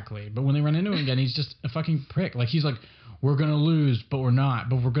 Exactly. But when they run into him again, he's just a fucking prick. Like, he's like, we're going to lose, but we're not.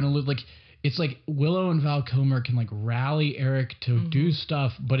 But we're going to lose. Like, it's like Willow and Val Kilmer can, like, rally Eric to do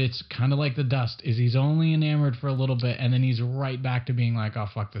stuff, but it's kind of like the dust. He's only enamored for a little bit, and then he's right back to being like, oh,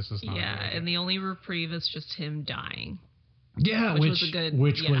 fuck, this is not Yeah, and the only reprieve is just him dying. Yeah, which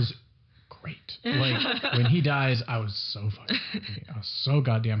was great. Like, when he dies, I was so fucking happy. I was so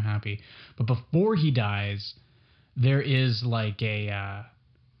goddamn happy. But before he dies, there is like a...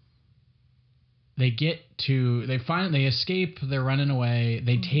 They escape, they're running away,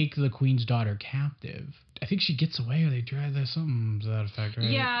 they take the queen's daughter captive. I think she gets away or they drive there, something to that effect, right?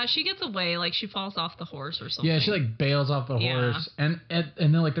 Yeah, she gets away, like she falls off the horse or something. Yeah, she like bails off the horse and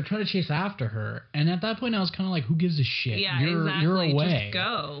then like they're trying to chase after her. And at that point I was kind of like, who gives a shit? Yeah, exactly. You're away. Just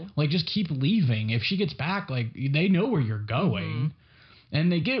go. Like just keep leaving. If she gets back, like they know where you're going.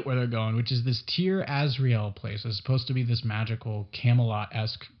 And they get where they're going, which is this Tir Asriel place. It's supposed to be this magical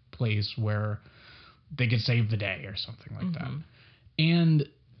Camelot-esque place where they could save the day or something like that. And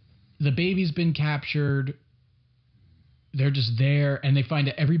the baby's been captured. They're just there, and they find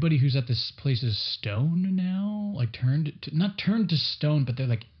that everybody who's at this place is stone now. Like not turned to stone, but they're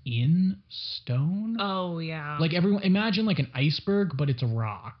like in stone. Oh yeah. Like everyone, imagine like an iceberg, but it's a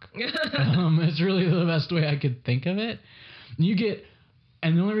rock. It's really the best way I could think of it.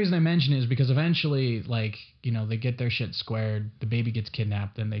 And the only reason I mention it is because eventually, like, you know, they get their shit squared. The baby gets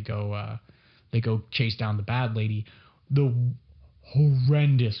kidnapped, then they go chase down the bad lady. The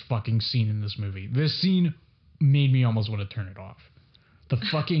horrendous fucking scene in this movie. This scene made me almost want to turn it off. The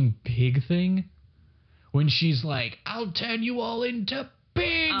fucking pig thing. When she's like, I'll turn you all into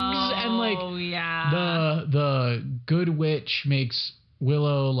pigs. And like, the good witch makes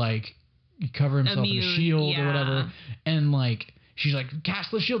Willow like cover himself in a shield or whatever. And like, she's like,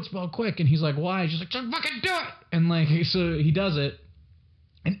 cast the shield spell quick. And he's like, why? She's like, just fucking do it. And like, so he does it.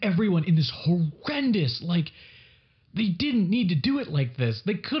 And everyone in this horrendous, like, they didn't need to do it like this.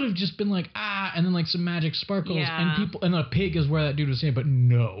 They could have just been like, and then like some magic sparkles and people, and a pig is where that dude was saying, but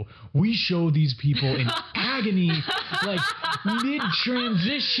no, we show these people in agony, like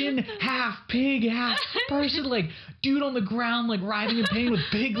mid-transition, half pig, half person, like dude on the ground, like writhing in pain with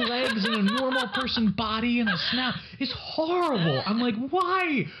big legs and a normal person body and a snout. It's horrible. I'm like,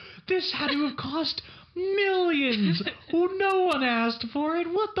 why? This had to have cost millions. No one asked for it.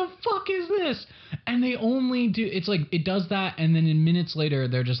 What the fuck is this? And they only do, it's like it does that, and then in minutes later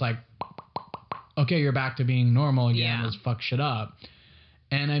they're just like, okay, you're back to being normal again. Let's fuck shit up.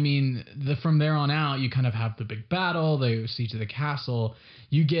 And I mean, from there on out, you kind of have the big battle, the siege of the castle.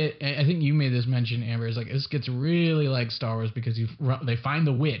 You get, I think you made this mention, Amber, is like this gets really like Star Wars because they find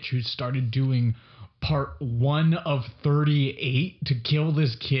the witch who started doing part 1 of 38 to kill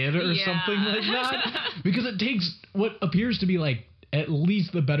this kid or something like that. Because it takes what appears to be like at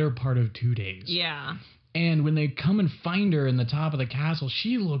least the better part of 2 days. Yeah. And when they come and find her in the top of the castle,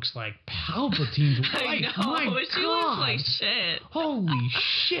 she looks like Palpatine's wife. I know. My she God. looks like shit. Holy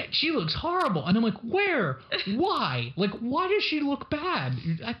shit. She looks horrible. And I'm like, where? Why? Like, why does she look bad?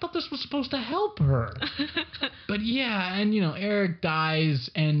 I thought this was supposed to help her. But yeah, and you know, Eric dies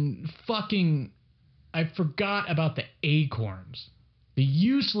and fucking... I forgot about the acorns. The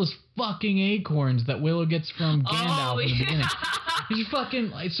useless fucking acorns that Willow gets from Gandalf in the beginning. He's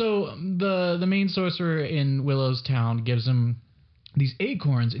fucking... So the main sorcerer in Willow's town gives him these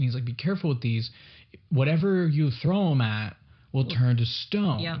acorns, and he's like, be careful with these. Whatever you throw them at will turn to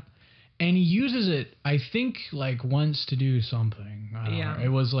stone. Yeah. And he uses it, I think, like once to do something. I don't know. It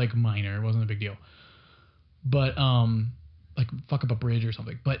was like minor. It wasn't a big deal. But like fuck up a bridge or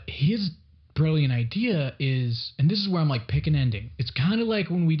something. But his brilliant idea is, and this is where I'm like, pick an ending. It's kind of like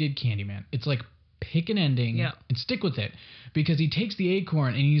when we did Candyman. It's like pick an ending and stick with it, because he takes the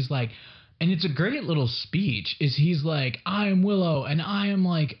acorn and he's like, and it's a great little speech, is he's like, I am Willow, and I am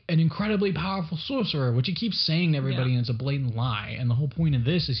like an incredibly powerful sorcerer, which he keeps saying to everybody, and it's a blatant lie. And the whole point of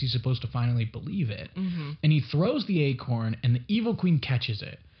this is he's supposed to finally believe it. Mm-hmm. And he throws the acorn, and the evil queen catches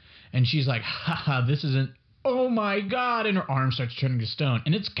it. And she's like, haha, this isn't, oh my God. And her arm starts turning to stone.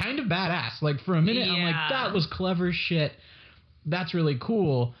 And it's kind of badass. Like for a minute, I'm like, that was clever shit. That's really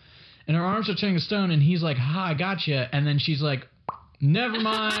cool. And her arms are turning to stone, and he's like, ha, I gotcha. And then she's like, never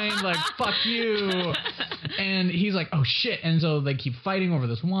mind, like, fuck you. And he's like, oh shit. And so they keep fighting over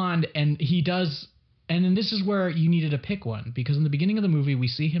this wand, and he does, and then this is where you needed to pick one, because in the beginning of the movie we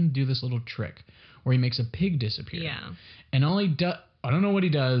see him do this little trick where he makes a pig disappear. Yeah. And I don't know what he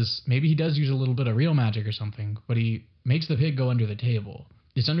does. Maybe he does use a little bit of real magic or something, but he makes the pig go under the table.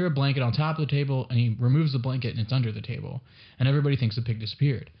 It's under a blanket on top of the table, and he removes the blanket and it's under the table. And everybody thinks the pig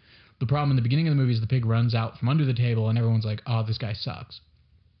disappeared. The problem in the beginning of the movie is the pig runs out from under the table, and everyone's like, oh, this guy sucks.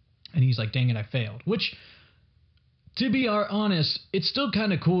 And he's like, dang it, I failed. Which, to be honest, it's still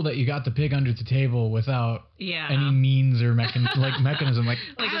kind of cool that you got the pig under the table without any means or mechanism. Like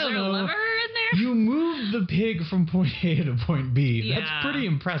is there a lever in there? You move the pig from point A to point B. Yeah. That's pretty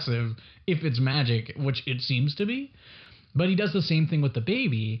impressive if it's magic, which it seems to be. But he does the same thing with the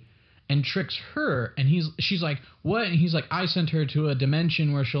baby and tricks her, and she's like, what? And he's like, I sent her to a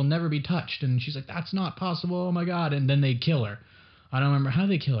dimension where she'll never be touched. And she's like, that's not possible, oh my God. And then they kill her. I don't remember how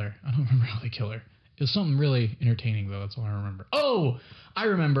they kill her. It was something really entertaining, though. That's all I remember. Oh, I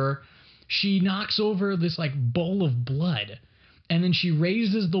remember. She knocks over this like bowl of blood, and then she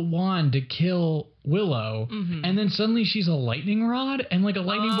raises the wand to kill Willow, and then suddenly she's a lightning rod, and like a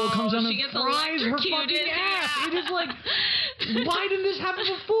lightning bolt comes down and fries her fucking ass. It is like, why didn't this happen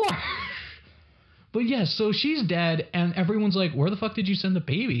before? But yes, so she's dead, and everyone's like, where the fuck did you send the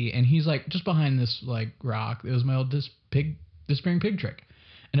baby? And he's like, just behind this like rock. It was my old disappearing pig trick.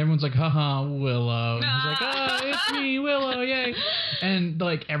 And everyone's like, haha, Willow. And he's like, oh, it's me, Willow, yay. And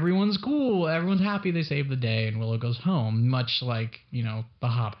like, everyone's cool. Everyone's happy they saved the day. And Willow goes home, much like, you know, The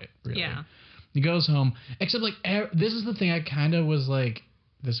Hobbit, really. Yeah. He goes home. Except like, this is the thing I kind of was like,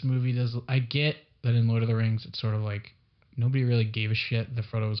 this movie does, I get that in Lord of the Rings, it's sort of like, nobody really gave a shit that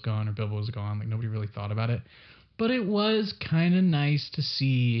Frodo was gone or Bilbo was gone. Like, nobody really thought about it. But it was kind of nice to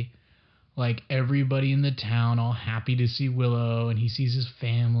see, like, everybody in the town all happy to see Willow, and he sees his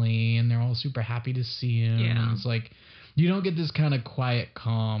family, and they're all super happy to see him. Yeah. And it's like, you don't get this kind of quiet,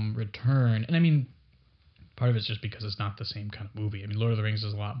 calm return. And I mean, part of it's just because it's not the same kind of movie. I mean, Lord of the Rings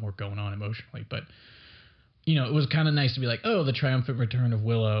has a lot more going on emotionally, but, you know, it was kind of nice to be like, oh, the triumphant return of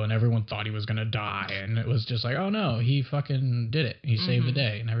Willow, and everyone thought he was going to die, and it was just like, oh no, he fucking did it. He saved the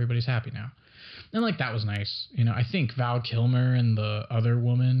day, and everybody's happy now. And like, that was nice. You know, I think Val Kilmer and the other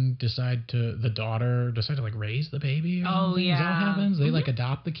woman the daughter decide to like raise the baby or something. Yeah. Is that what happens? They like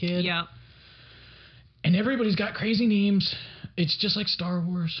adopt the kid. Yeah. And everybody's got crazy names. It's just like Star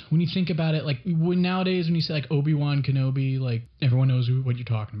Wars. When you think about it, like nowadays when you say like Obi-Wan Kenobi, like everyone knows what you're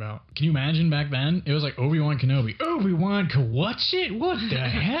talking about. Can you imagine back then? It was like Obi-Wan Kenobi. Obi-Wan Kawatchit? What the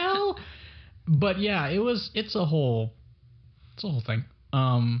hell? But yeah, it's a whole thing.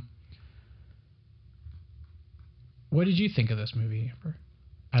 What did you think of this movie, Amber?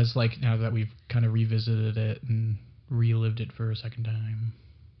 As like, now that we've kind of revisited it and relived it for a second time.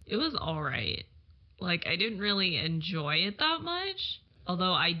 It was all right. Like, I didn't really enjoy it that much.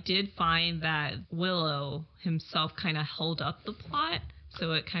 Although I did find that Willow himself kind of held up the plot,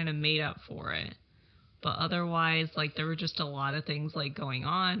 so it kind of made up for it. But otherwise, like, there were just a lot of things like going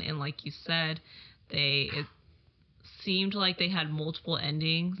on, and like you said, it seemed like they had multiple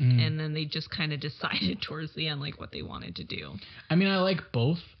endings, and then they just kind of decided towards the end like what they wanted to do. I mean, I like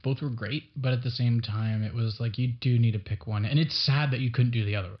both were great, but at the same time it was like, you do need to pick one, and it's sad that you couldn't do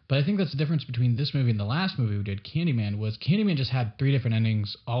the other. But I think that's the difference between this movie and the last movie we did, Candyman just had 3 different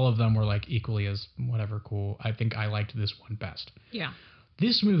endings. All of them were like equally as whatever cool. I think I liked this one best. Yeah.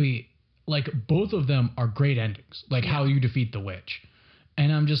 This movie, like, both of them are great endings, like how you defeat the witch.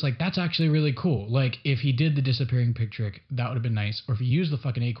 And I'm just like, that's actually really cool. Like, if he did the disappearing pig trick, that would have been nice. Or if he used the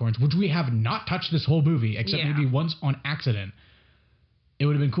fucking acorns, which we have not touched this whole movie, except maybe once on accident, it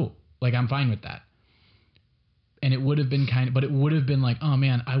would have been cool. Like, I'm fine with that. And it would have been but it would have been like, oh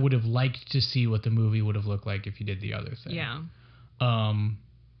man, I would have liked to see what the movie would have looked like if he did the other thing. Yeah.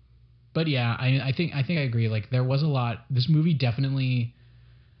 But yeah, I think I agree. Like, there was a lot. This movie definitely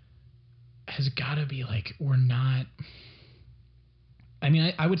has got to be like, we're not. I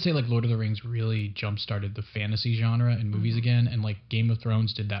mean, I would say like Lord of the Rings really jump-started the fantasy genre in movies again, and like Game of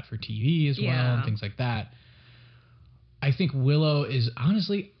Thrones did that for TV as well, and things like that. I think Willow is,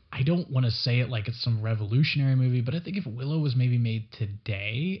 honestly, I don't want to say it like it's some revolutionary movie, but I think if Willow was maybe made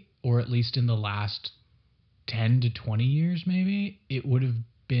today, or at least in the last 10 to 20 years maybe, it would have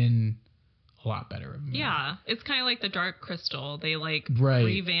been a lot better. Yeah, it's kind of like the Dark Crystal. They like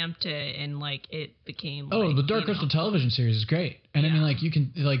revamped it, and like it became the Dark Crystal television series is great. And I mean, like, you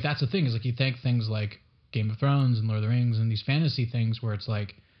can, like, that's the thing, is like, you think things like Game of Thrones and Lord of the Rings and these fantasy things where it's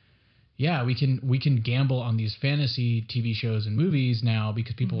like, yeah, we can gamble on these fantasy TV shows and movies now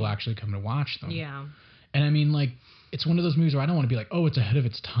because people will actually come to watch them. Yeah. And I mean, like, it's one of those movies where I don't want to be like, oh, it's ahead of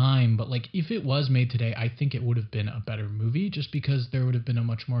its time, but like, if it was made today, I think it would have been a better movie, just because there would have been a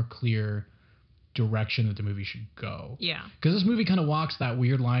much more clear direction that the movie should go. Yeah. Because this movie kind of walks that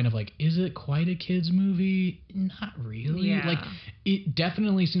weird line of like, is it quite a kid's movie? Not really. Yeah. Like, it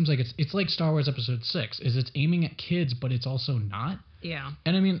definitely seems like it's like Star Wars Episode 6. It's aiming at kids, but it's also not. Yeah.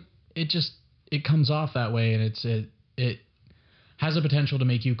 And I mean, it comes off that way, and it has the potential to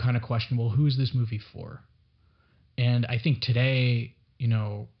make you kind of question, well, who is this movie for? And I think today, you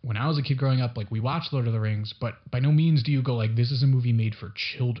know, when I was a kid growing up, like, we watched Lord of the Rings, but by no means do you go like, this is a movie made for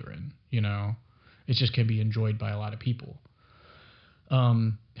children, you know? It just can be enjoyed by a lot of people.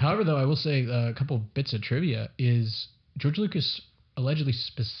 However, though, I will say a couple bits of trivia is George Lucas allegedly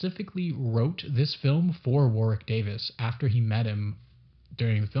specifically wrote this film for Warwick Davis after he met him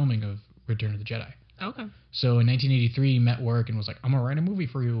during the filming of Return of the Jedi. Okay. So in 1983, he met Warwick and was like, I'm going to write a movie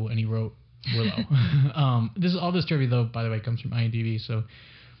for you. And he wrote Willow. This trivia, though, by the way, comes from IMDb. So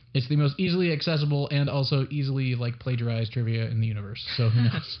it's the most easily accessible and also easily, like, plagiarized trivia in the universe. So who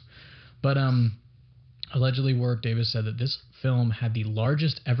knows? But allegedly, Warwick Davis said that this film had the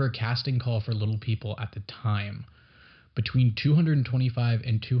largest ever casting call for little people at the time. Between 225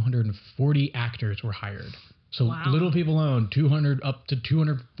 and 240 actors were hired. So Little People alone, 200 up to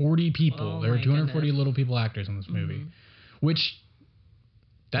 240 people. There were 240 Little People actors in this movie, which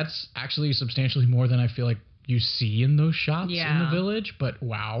that's actually substantially more than I feel like you see in those shots in the village. But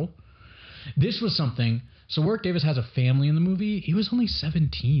wow, this was something. So Warwick Davis has a family in the movie. He was only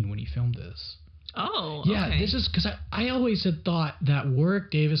 17 when he filmed this. Oh, yeah. Okay. This is because I always had thought that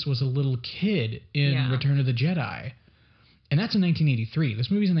Warwick Davis was a little kid in Return of the Jedi, and that's in 1983. This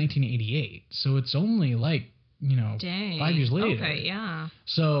movie's in 1988, so it's only like, you know, 5 years later. Okay, yeah.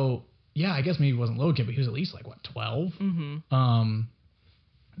 So, yeah, I guess maybe he wasn't a little kid, but he was at least like, what, 12? Mm-hmm.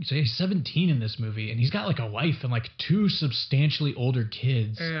 So he's 17 in this movie, and he's got like a wife and like 2 substantially older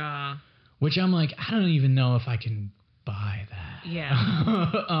kids. Yeah. Which I'm like, I don't even know if I can buy that.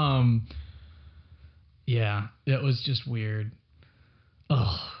 Yeah. Yeah, it was just weird.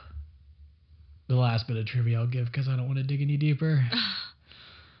 Oh. The last bit of trivia I'll give, because I don't want to dig any deeper.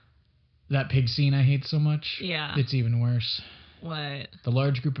 That pig scene I hate so much. Yeah. It's even worse. What? The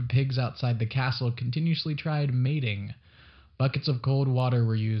large group of pigs outside the castle continuously tried mating. Buckets of cold water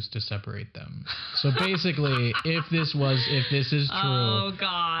were used to separate them. So basically, if this is true, oh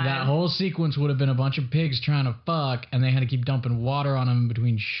God, that whole sequence would have been a bunch of pigs trying to fuck, and they had to keep dumping water on them in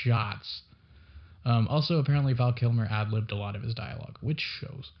between shots. Also, apparently, Val Kilmer ad-libbed a lot of his dialogue, which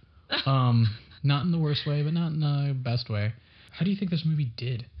shows. Not in the worst way, but not in the best way. How do you think this movie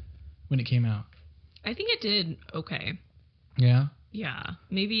did when it came out? I think it did okay. Yeah? Yeah.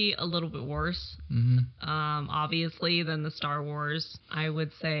 Maybe a little bit worse. Mm-hmm. Obviously, than the Star Wars. I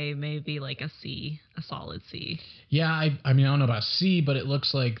would say maybe like a C, a solid C. Yeah, I mean, I don't know about C, but it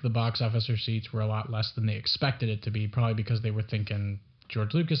looks like the box office receipts were a lot less than they expected it to be, probably because they were thinking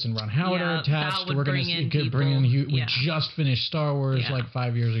George Lucas and Ron Howard are attached. We're going to bring in we just finished Star Wars like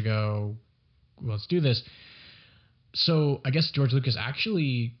 5 years ago. Let's do this. So I guess George Lucas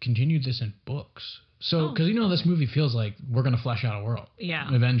actually continued this in books. So, because you know this movie feels like we're going to flesh out a world. Yeah.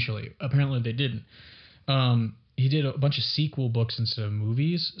 Eventually. Apparently they didn't. He did a bunch of sequel books instead of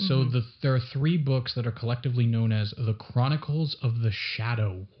movies. Mm-hmm. So there are 3 books that are collectively known as The Chronicles of the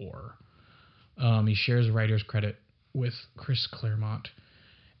Shadow War. He shares writer's credit with Chris Claremont.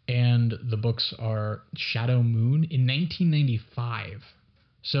 And the books are Shadow Moon in 1995.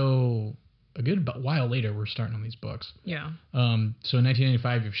 So a good while later, we're starting on these books. Yeah. So in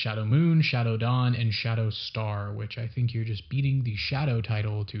 1995, you have Shadow Moon, Shadow Dawn, and Shadow Star, which I think you're just beating the Shadow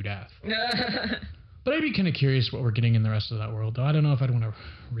title to death. But I'd be kind of curious what we're getting in the rest of that world, though. I don't know if I'd want to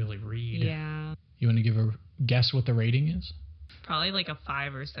really read. Yeah. You want to give a guess what the rating is? Probably like a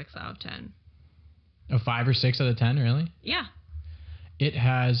 5 or 6 out of 10. A 5 or 6 out of 10, really? Yeah. It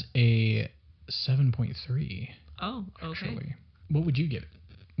has a 7.3. Oh, okay. Actually. What would you give it?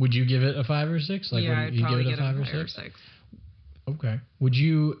 Would you give it a 5 or 6? Like, yeah, would you I'd probably give it a 5 or 6? Okay. Would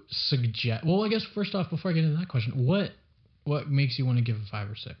you suggest? Well, I guess first off, before I get into that question, what makes you want to give it 5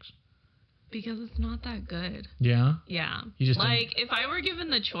 or 6? Because it's not that good. Yeah? Yeah. You just like, if I were given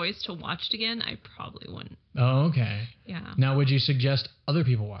the choice to watch it again, I probably wouldn't. Oh, okay. Yeah. Now, would you suggest other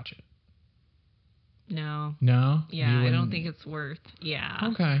people watch it? No. No? Yeah, I don't think it's worth.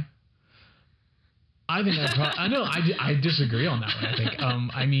 Yeah. Okay. I think I know. I disagree on that one. I think.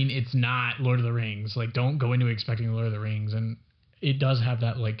 I mean, it's not Lord of the Rings. Like, don't go into expecting Lord of the Rings, and it does have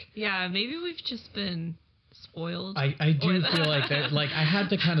that like. Yeah, maybe we've just been spoiled. I do feel like that. Like, I had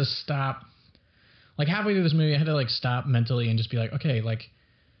to kind of stop. Like, halfway through this movie, I had to like stop mentally and just be like, okay, like,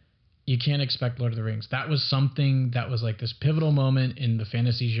 you can't expect Lord of the Rings. That was something that was like this pivotal moment in the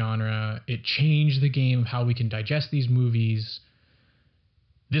fantasy genre. It changed the game of how we can digest these movies.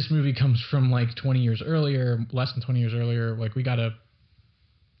 This movie comes from like 20 years earlier, less than 20 years earlier. Like, we got to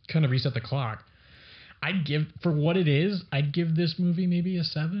kind of reset the clock. I'd give, for what it is, I'd give this movie maybe a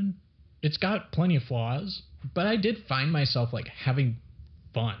 7. It's got plenty of flaws, but I did find myself like having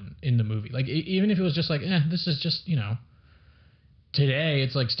fun in the movie. Like, even if it was just like, this is just, you know, today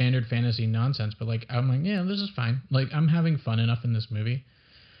it's like standard fantasy nonsense, but like, I'm like, yeah, this is fine. Like, I'm having fun enough in this movie.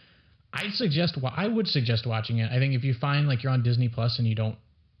 I would suggest watching it. I think if you find like you're on Disney Plus and you don't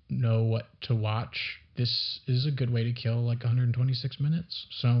know what to watch, this is a good way to kill like 126 minutes.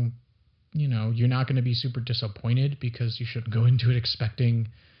 So, you know, you're not going to be super disappointed because you shouldn't go into it expecting,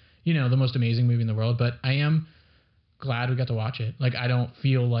 you know, the most amazing movie in the world. But I am glad we got to watch it. Like, I don't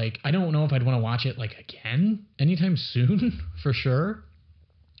know if I'd want to watch it like again anytime soon for sure.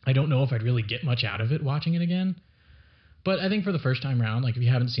 I don't know if I'd really get much out of it watching it again. But I think for the first time around, like, if you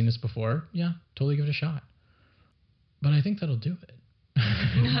haven't seen this before, yeah, totally give it a shot. But I think that'll do it.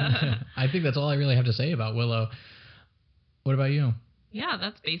 I think that's all I really have to say about Willow. What about you? Yeah,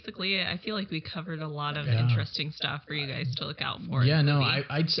 that's basically it. I feel like we covered a lot of interesting stuff for you guys to look out for. Yeah, no,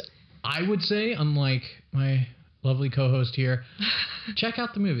 I would say, unlike my lovely co-host here, check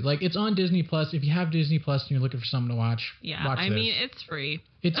out the movie. Like, it's on Disney Plus. If you have Disney Plus and you're looking for something to watch, watch this. mean, it's free.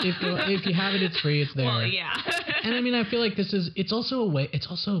 If you have it, it's free. It's there. Well, yeah. And I mean, I feel like it's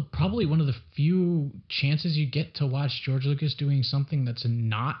also probably one of the few chances you get to watch George Lucas doing something that's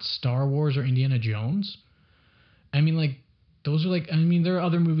not Star Wars or Indiana Jones. I mean, like, those are like, I mean, there are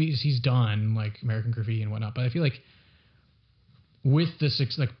other movies he's done, like American Graffiti and whatnot, but I feel like with this,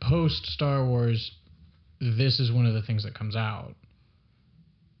 like, post Star Wars, this is one of the things that comes out.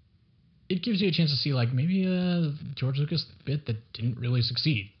 It gives you a chance to see, like, maybe a George Lucas bit that didn't really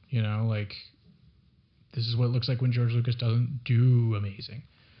succeed, you know, like, this is what it looks like when George Lucas doesn't do amazing.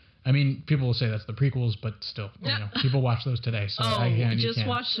 I mean, people will say that's the prequels, but still, you know, people watch those today, so just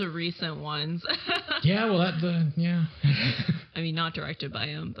watch the recent ones. Yeah, well, yeah. I mean, not directed by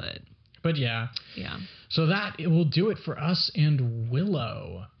him, but yeah. Yeah. So it will do it for us and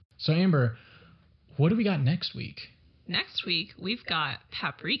Willow. So, Amber, what do we got next week? Next week, we've got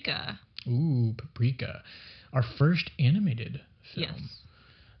Paprika. Ooh, Paprika. Our first animated film. Yes.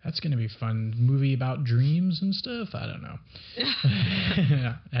 That's going to be fun. Movie about dreams and stuff? I don't know.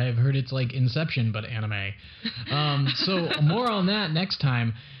 I've heard it's like Inception, but anime. So more on that next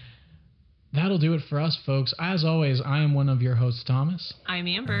time. That'll do it for us, folks. As always, I am one of your hosts, Thomas. I'm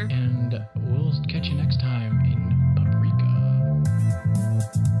Amber. And we'll catch you next time in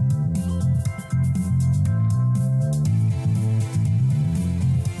Paprika.